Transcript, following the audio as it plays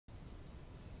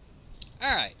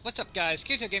Alright, what's up guys?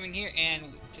 Kyoto Gaming here,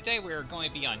 and today we're going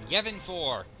to be on Yavin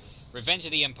 4, Revenge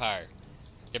of the Empire.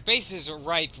 Their base is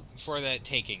ripe for the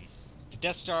taking. The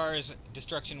Death Star's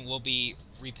destruction will be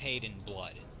repaid in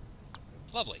blood.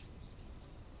 Lovely.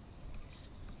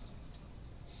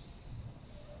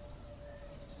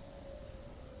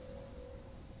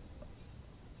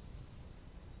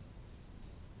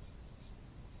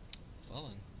 Well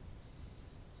then.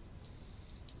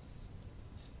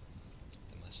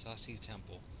 The Masasi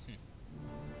Temple.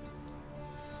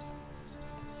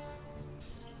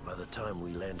 By the time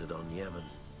we landed on Yavin,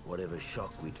 whatever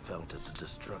shock we'd felt at the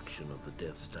destruction of the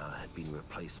Death Star had been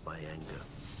replaced by anger.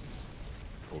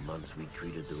 For months we'd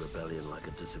treated the rebellion like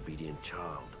a disobedient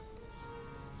child,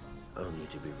 only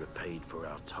to be repaid for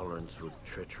our tolerance with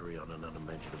treachery on an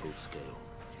unimaginable scale.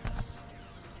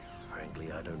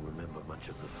 Frankly, I don't remember much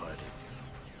of the fighting.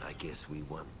 I guess we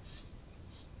won.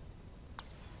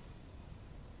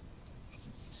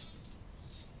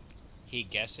 He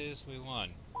guesses we won.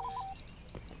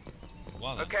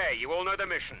 Well then. Okay, you all know the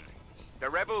mission. The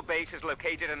rebel base is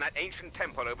located in that ancient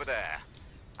temple over there.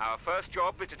 Our first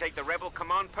job is to take the rebel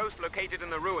command post located in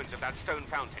the ruins of that stone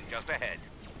fountain just ahead.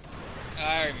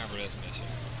 I remember this mission.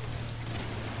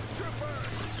 Trooper!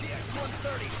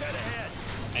 CX-130, dead ahead!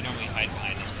 I normally hide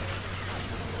behind this one.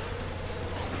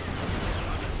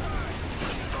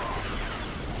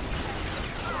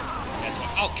 That's what.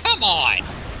 Oh, come on!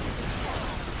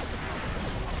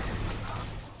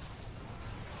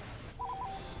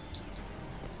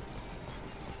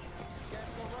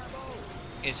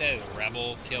 It says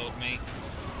rebel killed me.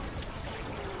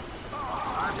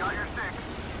 I've got your six.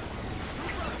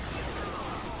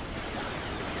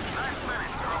 Nice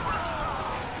finish, Trooper.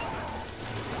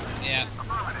 Yeah.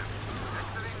 Affirmative.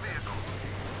 Exiting vehicle.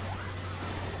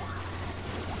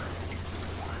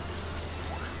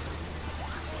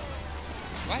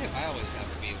 Why do I always have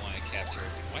to be the one to capture?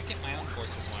 Why can't my own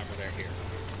forces whenever they're here?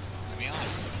 To be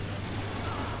honest.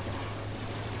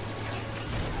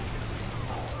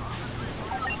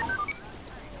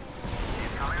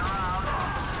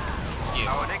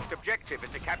 Our next objective is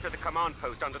to capture the command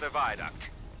post under the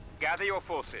viaduct. Gather your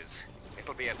forces.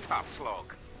 It'll be a tough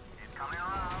slog. He's coming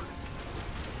around.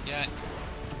 Yeah.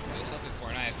 I was hoping for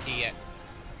an IFT yet.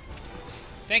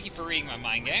 Thank you for reading my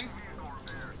mind game.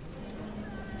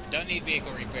 Don't need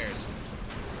vehicle repairs.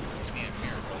 Just need a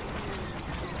miracle.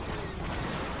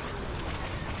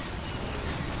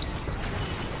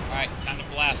 Alright, time to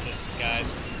blast us,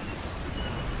 guys.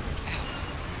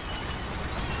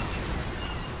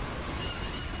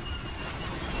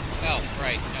 Oh,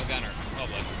 right, no gunner.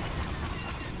 Lovely.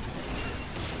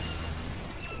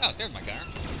 Oh, there's my gunner.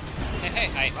 Hey,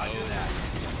 hey, I...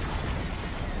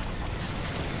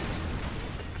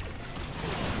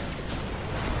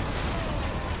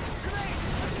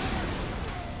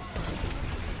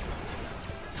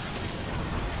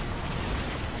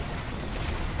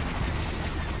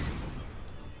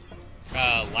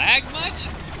 lag much?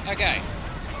 Okay.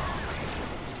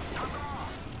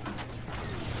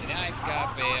 So now I've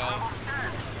got bail.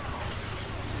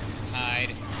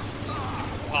 Hide.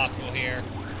 Impossible here.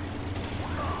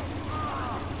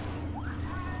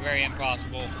 Very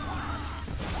impossible.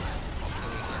 Until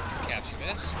we start to capture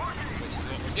this, which is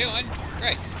what we're doing.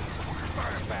 Great.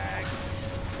 Bag.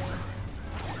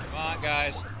 Come on,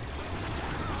 guys.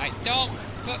 Don't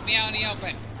put me out in the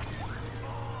open.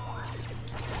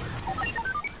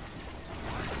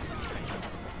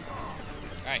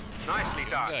 Alright. Nicely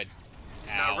done. Good.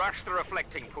 Now Ow. rush the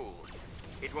reflecting pool.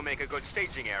 It will make a good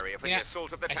staging area for the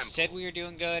assault of the temple. I said we were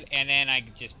doing good, and then I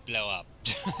just blow up.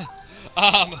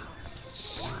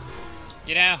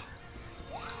 You know,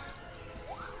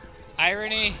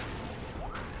 irony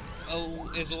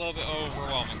is a little bit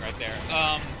overwhelming right there.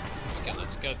 Okay,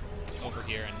 let's go over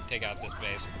here and take out this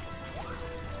base.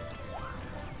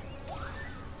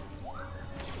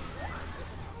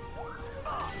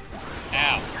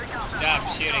 Ow.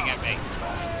 Stop shooting at me.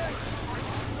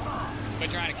 Quit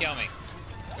trying to kill me.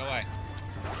 Go away.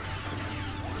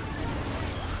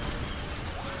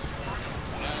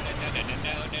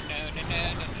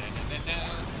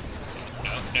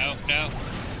 No.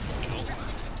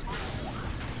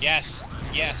 Yes.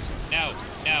 No.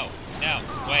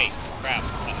 Wait. Crap.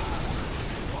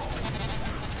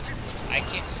 I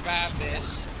can't survive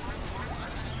this.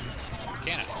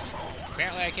 Can I?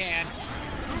 Apparently I can.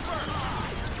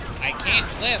 I can't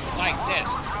live like this.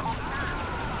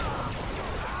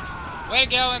 Way to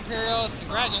go, Imperials.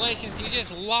 Congratulations. You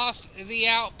just lost the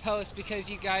outpost because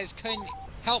you guys couldn't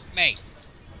help me.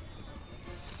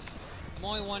 I'm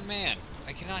only one man.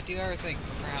 I cannot do everything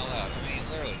for crying out loud. I mean,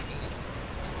 literally.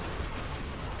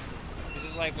 This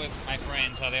is like with my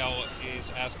friends, how they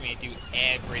always ask me to do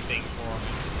everything for them.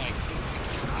 I'm just like, dude, I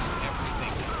can't do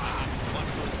everything. I'm one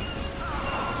person.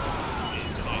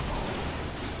 It's a nightmare.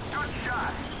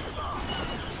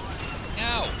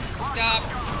 No! Stop!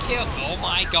 Kill! Oh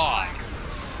my god!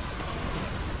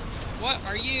 What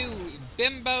are you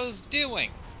bimbos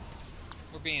doing?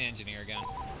 We're being engineer again.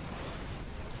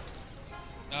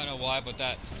 I don't know why, but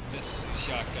this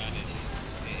shotgun is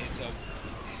just, it's a,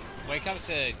 when it comes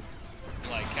to,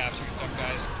 like, capturing stuff,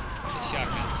 guys, this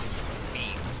shotgun's just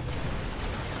mean.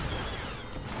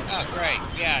 Oh, great.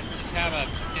 Yeah, just have an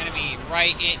enemy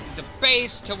right in the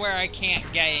base to where I can't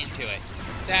get into it.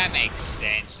 That makes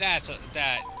sense. That's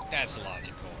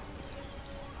logical.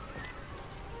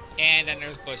 And then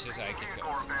there's bushes I can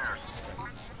go through.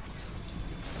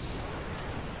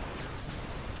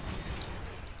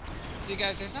 See,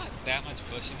 guys, there's not that much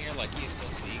bush in here, like you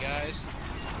still see, guys.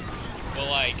 But,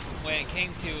 like, when it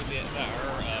came to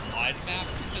our mod map,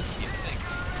 let's see the thing.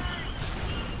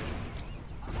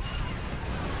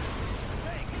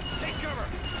 Take cover!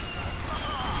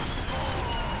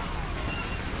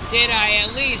 Did I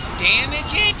at least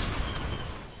damage it?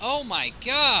 Oh my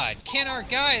god! Can our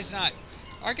guys not...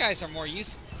 Our guys are more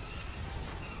useful.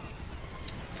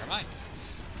 Never mind.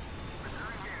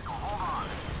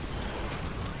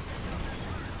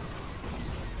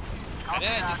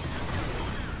 Just...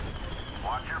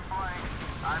 Watch your flank.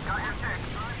 I've got your tick.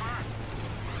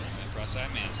 Impressed I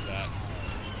managed that.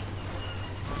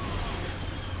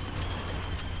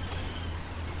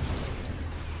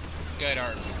 Good,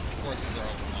 our forces are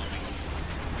overwhelming.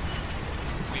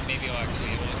 I mean, maybe I'll actually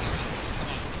be able to capture this. Come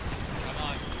on. Come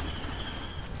on.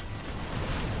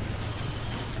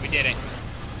 We did it.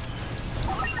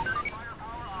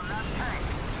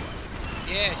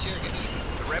 Yeah, sure.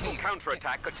 The rebel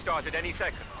counterattack could start at any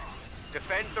second.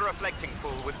 Defend the reflecting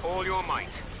pool with all your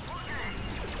might.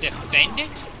 Defend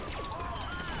it?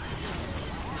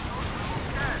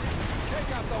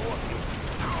 Take out the Wookiee.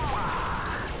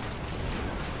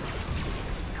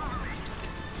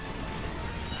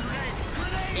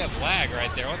 We have lag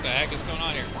right there. What the heck is going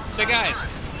on here? So, guys,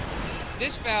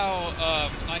 this battle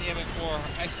on Yavin 4,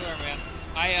 I swear, man,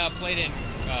 I played in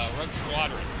Rogue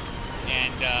Squadron,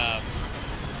 and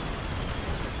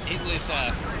it was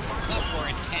a lot more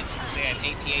intense because they had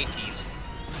AT-ATs.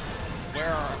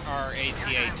 Where are our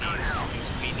AT-ATs? Because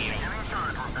we need them.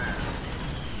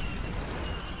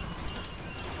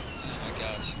 Oh my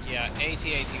gosh. Yeah,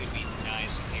 AT-AT would be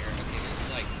nice in here. Okay, there's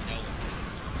like no one.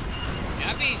 And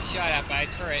I'm being shot at by a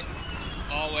turret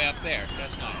all the way up there.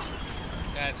 That's nice.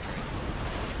 That's great.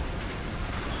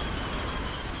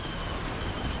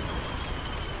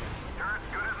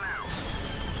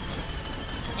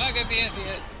 Well, good news,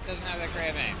 it doesn't have that great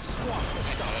of aim.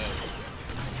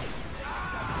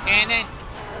 And then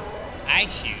I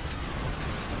shoot.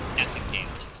 Nothing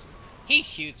damages. He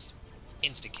shoots.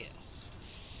 Insta-kill.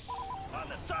 On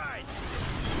the side.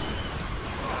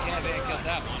 Okay, I think I killed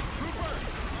that one.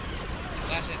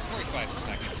 Last hit, 45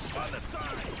 seconds. On the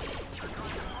side.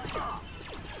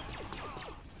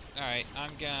 Alright,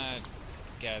 I'm gonna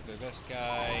gather this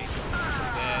guy.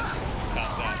 This.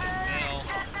 Toss that in the middle.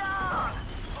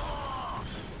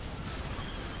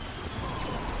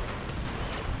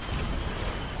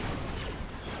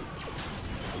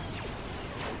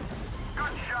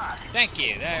 Thank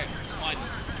you. There's one of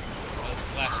those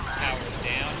flashing towers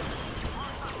down.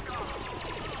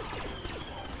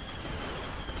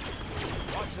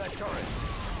 Watch that turret.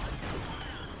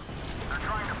 They're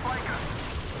trying to flank us.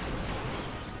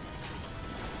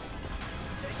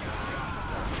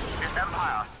 The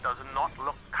Empire does not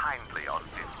look kindly on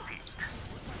defeat.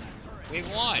 We've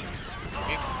won.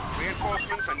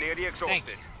 Reinforcements are nearly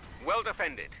exhausted. Well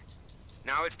defended.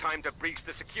 Now it's time to breach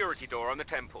the security door on the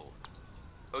temple.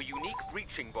 A unique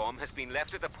breaching bomb has been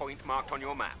left at the point marked on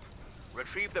your map.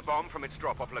 Retrieve the bomb from its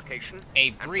drop-off location A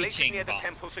and place it breaching near the bomb.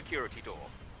 temple security door.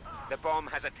 The bomb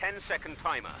has a 10-second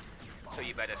timer, so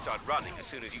you better start running as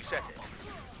soon as you set it.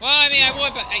 Well, I mean, I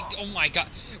would, but oh my god.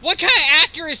 What kind of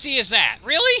accuracy is that?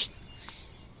 Really?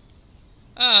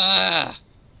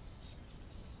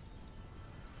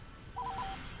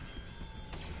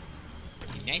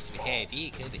 Nice to have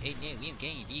vehicle, but no, we don't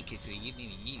get any vehicle for you.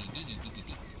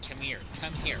 Come here,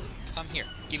 come here, come here.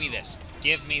 Give me this.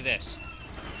 Give me this.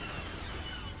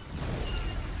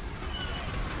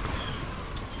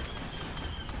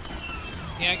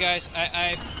 Yeah, guys,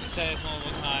 I've said this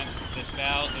multiple times. This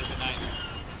battle is a nightmare.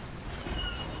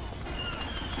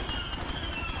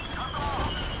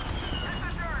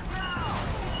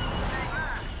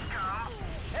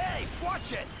 Hey,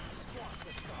 watch it!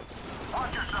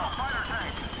 Watch yourself, fighter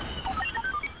tank!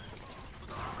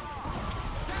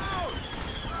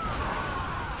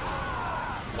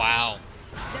 Wow.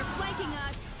 They're flanking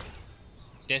us.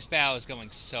 This battle is going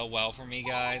so well for me,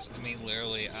 guys. I mean,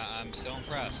 literally, I'm so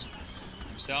impressed.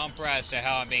 I'm so impressed at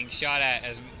how I'm being shot at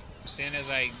as soon as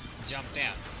I jump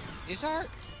down. Is art?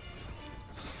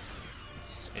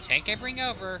 The tank I bring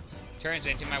over turns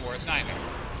into my worst nightmare.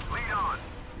 Lead on.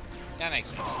 That makes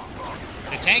sense.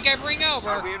 The tank I bring over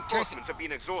Our turns... reinforcements have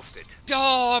been exhausted.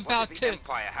 Oh, I'm What about does the to...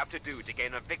 Empire have to do to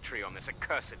gain a victory on this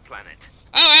accursed planet?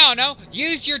 Oh, I don't know.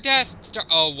 Use your Death Star...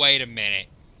 Oh, wait a minute.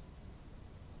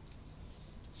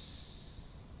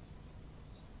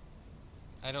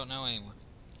 I don't know anymore.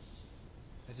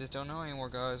 I just don't know anymore,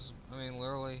 guys. I mean,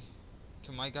 literally,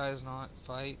 can my guys not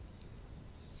fight?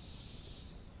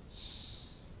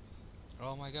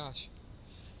 Oh my gosh.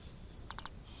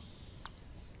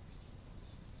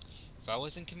 If I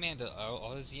was in command of all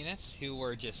those units who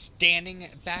were just standing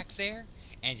back there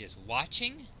and just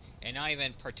watching and not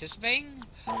even participating,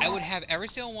 I would have every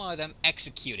single one of them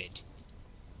executed.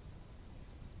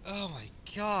 Oh my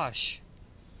gosh.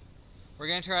 We're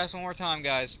gonna try this one more time,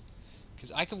 guys.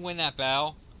 Because I can win that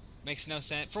battle. Makes no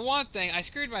sense. For one thing, I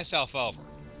screwed myself over.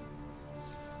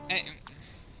 And,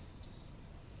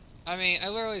 I mean, I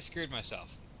literally screwed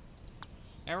myself.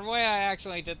 And the way I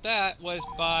actually did that was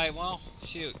by, well,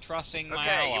 shoot, trusting my allies.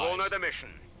 Okay, you all know the mission.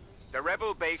 The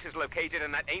Rebel base is located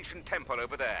in that ancient temple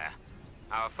over there.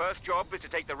 Our first job is to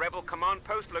take the Rebel command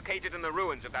post located in the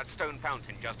ruins of that stone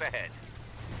fountain just ahead.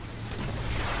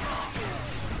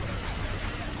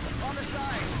 On the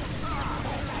side.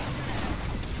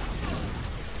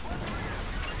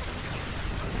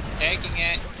 Taking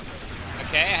it.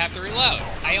 Okay, I have to reload.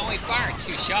 I only fired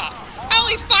 2 shots. I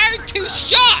only fired 2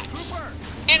 shots!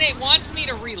 And it wants me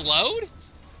to reload?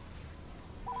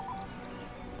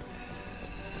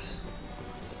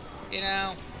 You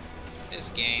know, this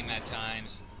game at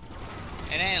times.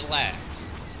 And then it lags.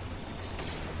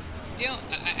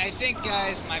 I think,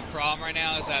 guys, my problem right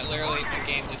now is that literally my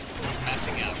game just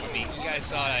messing up. I mean, you guys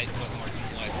saw that it wasn't working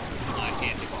with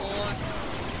Tantic 4.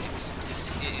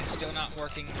 It's still not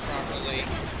working properly. I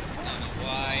don't know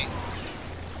why.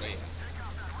 But yeah.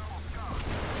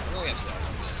 I'm really upset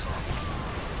about this.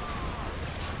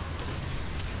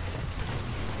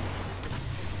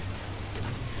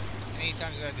 How many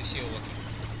times do I have the shield looking?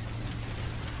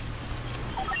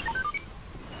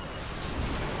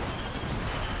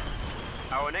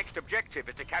 Our next objective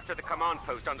is to capture the command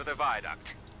post under the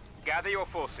viaduct. Gather your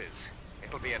forces.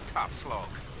 It'll be a tough slog.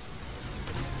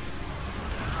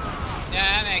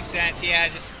 Yeah, that makes sense. Yeah,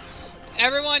 just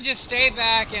everyone just stay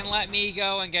back and let me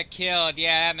go and get killed.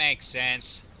 Yeah, that makes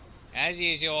sense. As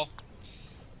usual.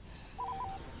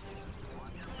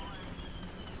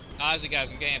 Honestly, guys,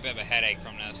 I'm getting a bit of a headache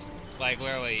from this. Like,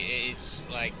 literally, it's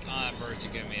like on the verge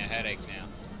of giving me a headache now.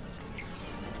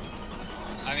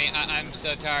 I mean, I'm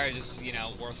so tired of just, you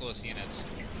know, worthless units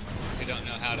who don't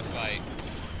know how to fight.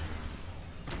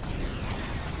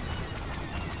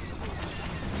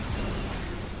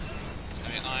 I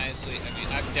mean, honestly,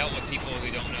 I've dealt with people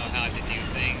who don't know how to do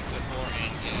things before,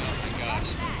 and, you know, oh my gosh.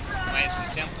 I mean, it's the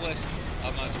simplest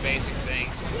of most basic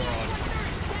things in the world.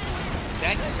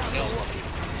 That just kills me.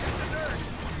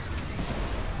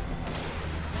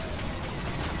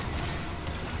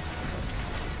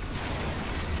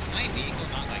 My vehicle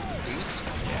not like the boost?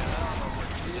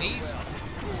 Please?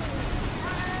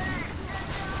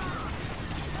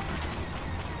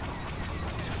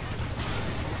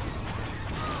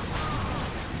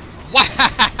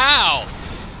 Wow!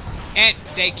 And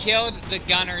they killed the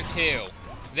gunner too.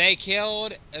 They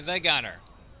killed the gunner.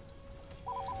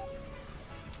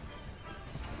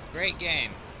 Great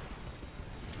game.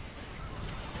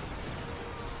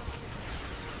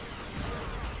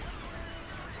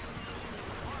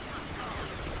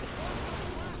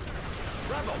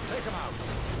 Rebel, take him out.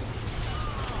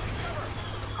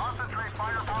 Concentrate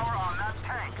firepower on that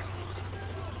tank.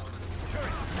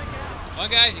 Well,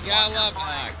 guys, you gotta love.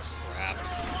 Ah, crap.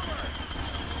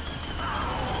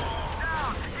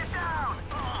 Down! Get down!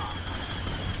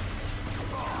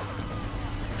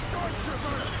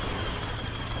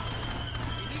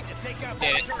 We need to take out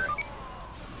Did that it. turret.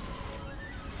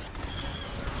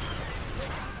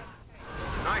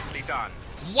 Nicely done.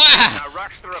 Wow! Now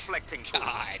rush the reflecting pool.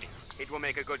 God. It will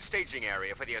make a good staging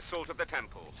area for the assault of the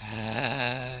temple.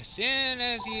 As soon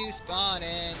as you spawn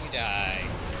in, you die.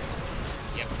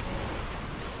 Yep.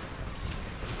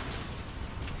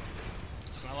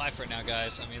 It's my life right now,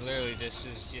 guys. I mean, literally, this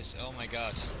is just, oh my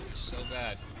gosh, it's so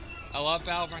bad. I love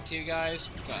Battlefront 2, guys,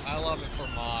 but I love it for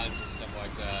mods and stuff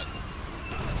like that.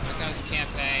 When it comes to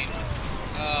campaign,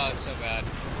 oh, it's so bad.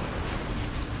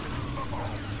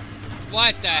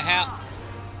 What the hell?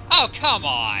 Oh, come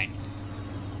on!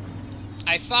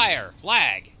 I fire.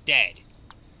 Lag. Dead.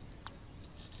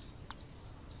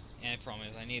 And the problem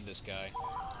is I need this guy.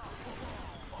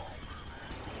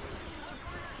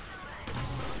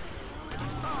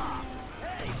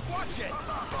 Hey, watch it!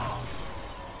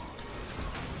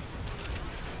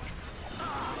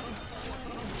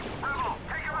 Rebel,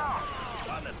 take him out!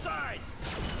 On the sides!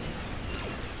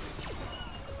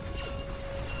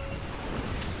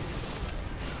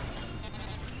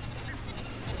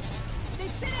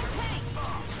 They've sent in tanks!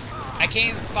 I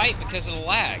can't even fight because of the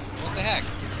lag. What the heck?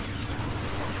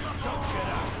 Don't get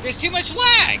out! There's too much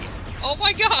lag! Oh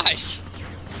my gosh!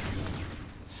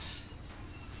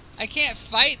 I can't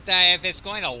fight that if it's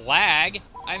going to lag.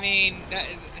 I mean, that...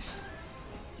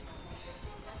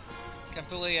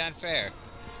 completely unfair.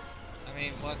 I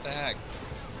mean, what the heck?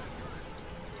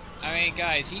 I mean,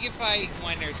 guys, you can fight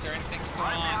when there's certain things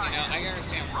going on, you know, I can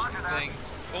understand one thing.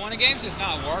 But when the game's just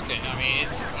not working, I mean,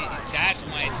 that's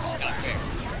when it's just not fair.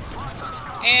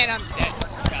 And I'm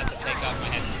about to take off my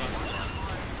headphones.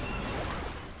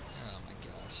 Oh my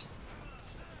gosh.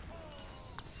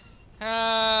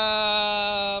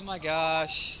 Oh my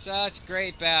gosh. Such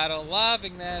great battle.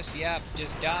 Loving this. Yep,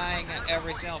 just dying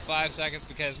every single 5 seconds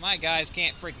because my guys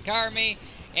can't freaking cover me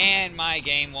and my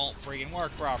game won't freaking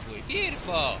work properly.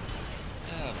 Beautiful.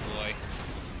 Oh boy.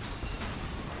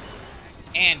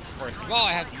 And first of all,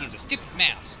 I have to use a stupid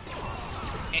mouse.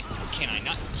 And can I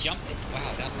not jump it?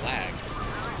 Wow, that lag.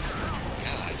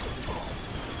 God.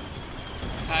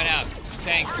 Hide out.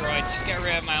 Thanks, droid. Just get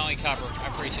rid of my only cover. I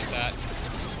appreciate that.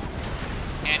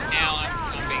 And now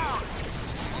I'm being...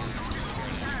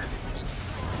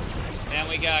 Then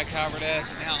we gotta cover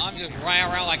this. Now I'm just running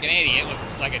around like an idiot with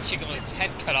like a chicken with its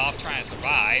head cut off trying to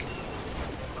survive.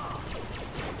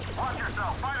 Watch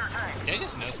yourself, fighter tank! Did I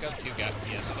just no-scope two guys?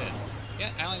 Yes, I did.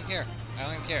 Yeah, I don't even care. I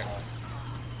don't even care.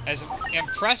 As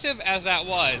impressive as that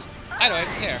was, I don't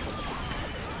even care.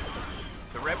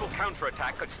 The rebel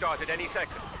counterattack could start at any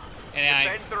second. And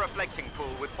Defend the reflecting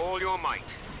pool with all your might.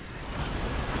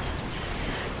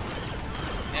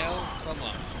 no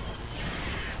problem.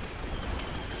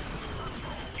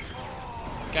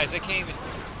 Guys, I can't even...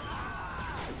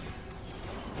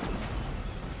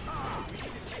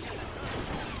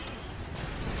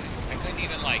 I couldn't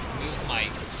even, like, move my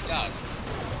stuff.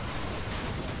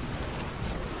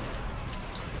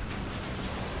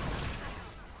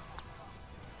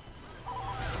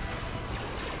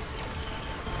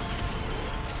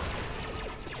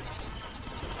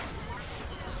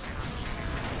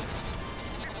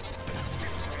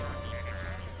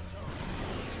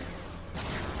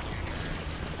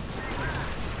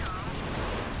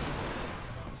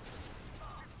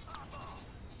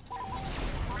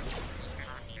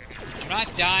 I'm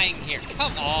not dying here.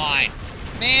 Come on!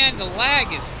 Man, the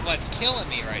lag is what's killing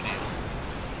me right now.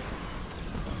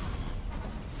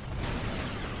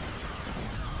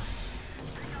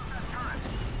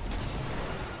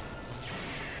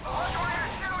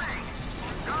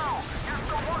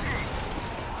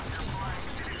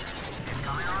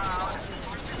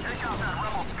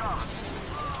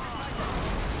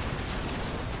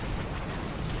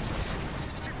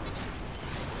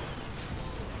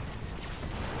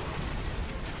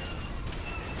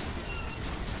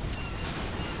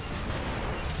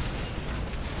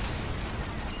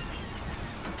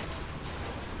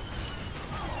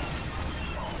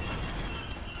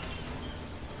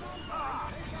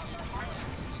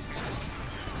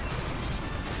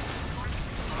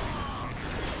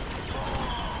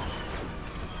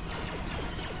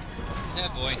 Oh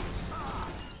boy.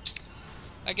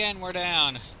 Again, we're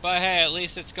down. But hey, at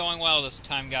least it's going well this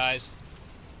time, guys.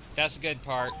 That's the good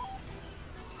part.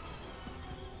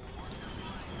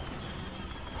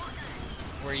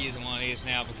 We're using one of these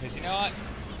now because, you know what?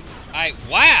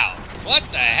 Wow! What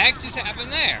the heck just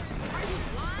happened there?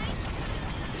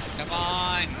 Come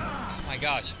on. Oh my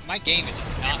gosh. My game is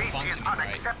just not functioning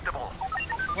right.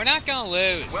 We're not gonna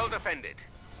lose. Well defended.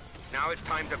 Now it's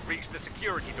time to breach the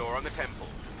security door on the temple.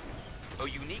 A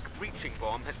unique breaching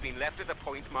bomb has been left at the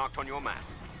point marked on your map.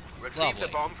 Retrieve Lovely. the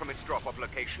bomb from its drop-off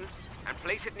location and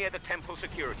place it near the temple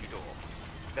security door.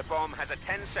 The bomb has a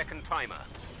 10-second timer,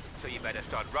 so you better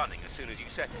start running as soon as you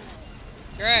set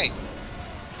it. Great.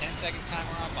 10-second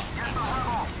timer on bomb.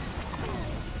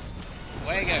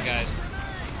 Way to go, guys.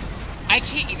 I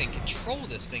can't even control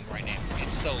this thing right now.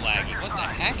 It's so laggy. What the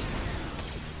heck?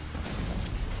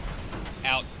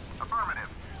 Out. Affirmative.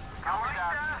 Coward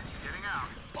that. Getting out.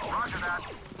 Roger that.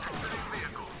 Exiting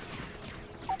vehicle.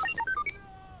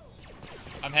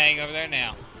 I'm heading over there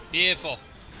now. Beautiful.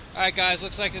 Alright, guys.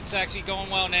 Looks like it's actually going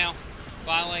well now.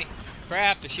 Finally.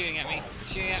 Crap, they're shooting at me. They're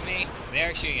shooting at me.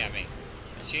 They're shooting at me.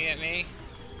 They're shooting at me.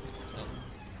 Oh,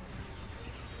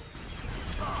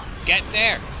 Get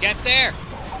there! Get there!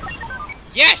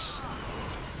 Yes!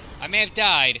 I may have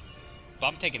died, but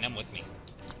I'm taking them with me.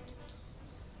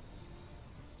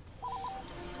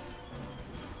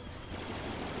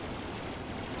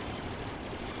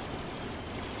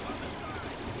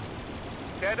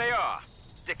 There they are.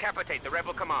 Decapitate the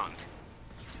rebel command.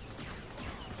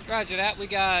 Roger that. We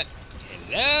got...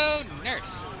 Hello,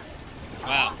 nurse.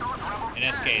 Wow. In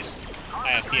this case, I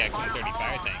have TX-130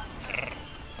 fire tank.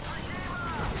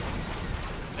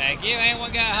 Thank you.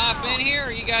 Anyone gonna hop in here, or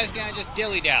are you guys gonna just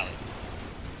dilly-dally?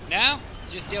 No?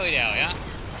 Just dilly-dally, huh?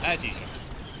 That's easy.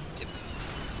 Typical.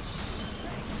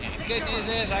 And the good news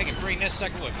is I can bring this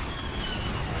sucker with me.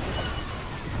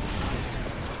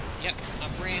 Yep,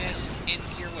 I'm bringing this in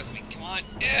here with me. Come on.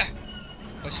 Yeah.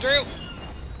 Push through.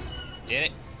 Did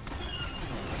it.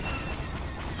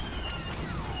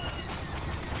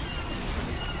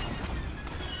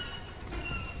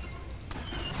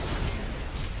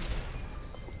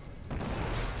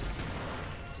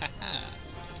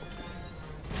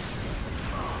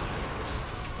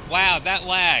 Wow, that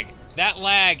lag. That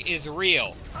lag is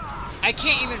real. I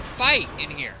can't even fight in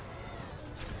here.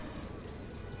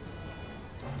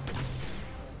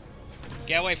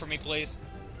 Get away from me, please.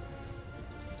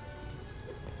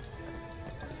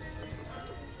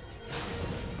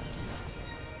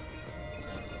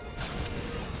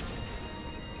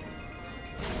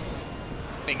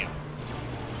 Bingo.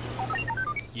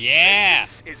 Yeah!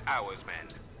 This is ours, men.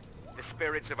 The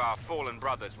spirits of our fallen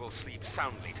brothers will sleep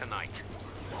soundly tonight.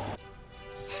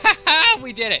 Haha!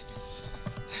 We did it!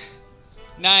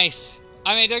 Nice.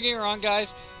 I mean, don't get me wrong,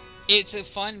 guys. It's a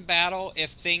fun battle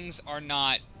if things are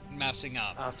not messing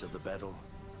up. After the battle,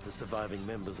 the surviving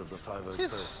members of the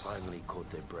 501st finally caught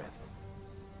their breath.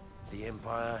 The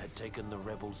Empire had taken the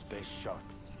rebels' best shot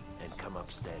and come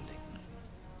up standing.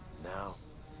 Now,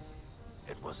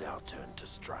 it was our turn to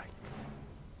strike.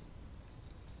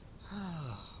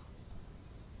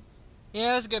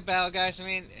 Yeah, it was a good battle, guys. I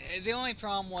mean, the only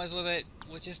problem was with it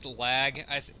was just the lag,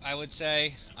 I would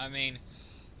say. I mean,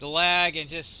 the lag and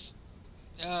just...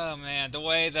 Oh, man, the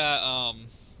way that,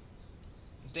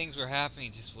 things were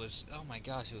happening just was... Oh, my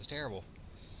gosh, it was terrible.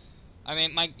 I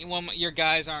mean, when your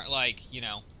guys aren't, like, you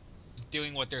know,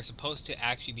 doing what they're supposed to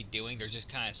actually be doing. They're just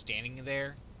kind of standing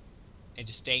there and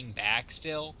just staying back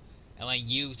still. And, like,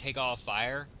 you take off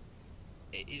fire.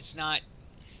 It's not...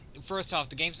 First off,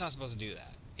 the game's not supposed to do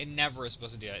that. It never is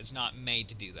supposed to do that. It's not made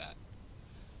to do that.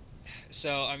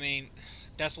 So, I mean,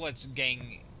 that's what's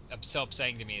getting so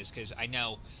upsetting to me, is because I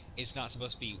know it's not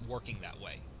supposed to be working that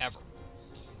way, ever.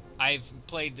 I've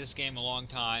played this game a long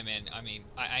time, and, I mean,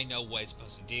 I know what it's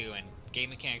supposed to do, and game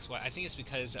mechanics, I think it's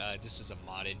because this is a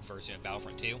modded version of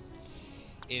Battlefront 2.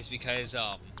 It's because,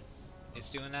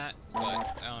 it's doing that, but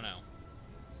I don't know.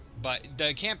 But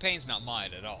the campaign's not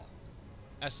modded at all.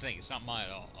 That's the thing, it's not mine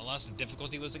at all. Unless the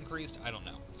difficulty was increased, I don't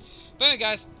know. But anyway,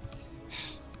 guys,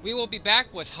 we will be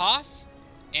back with Hoth,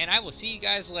 and I will see you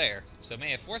guys later. So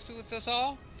may the Force be with us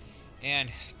all,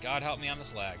 and God help me on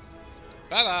this lag.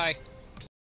 Bye-bye.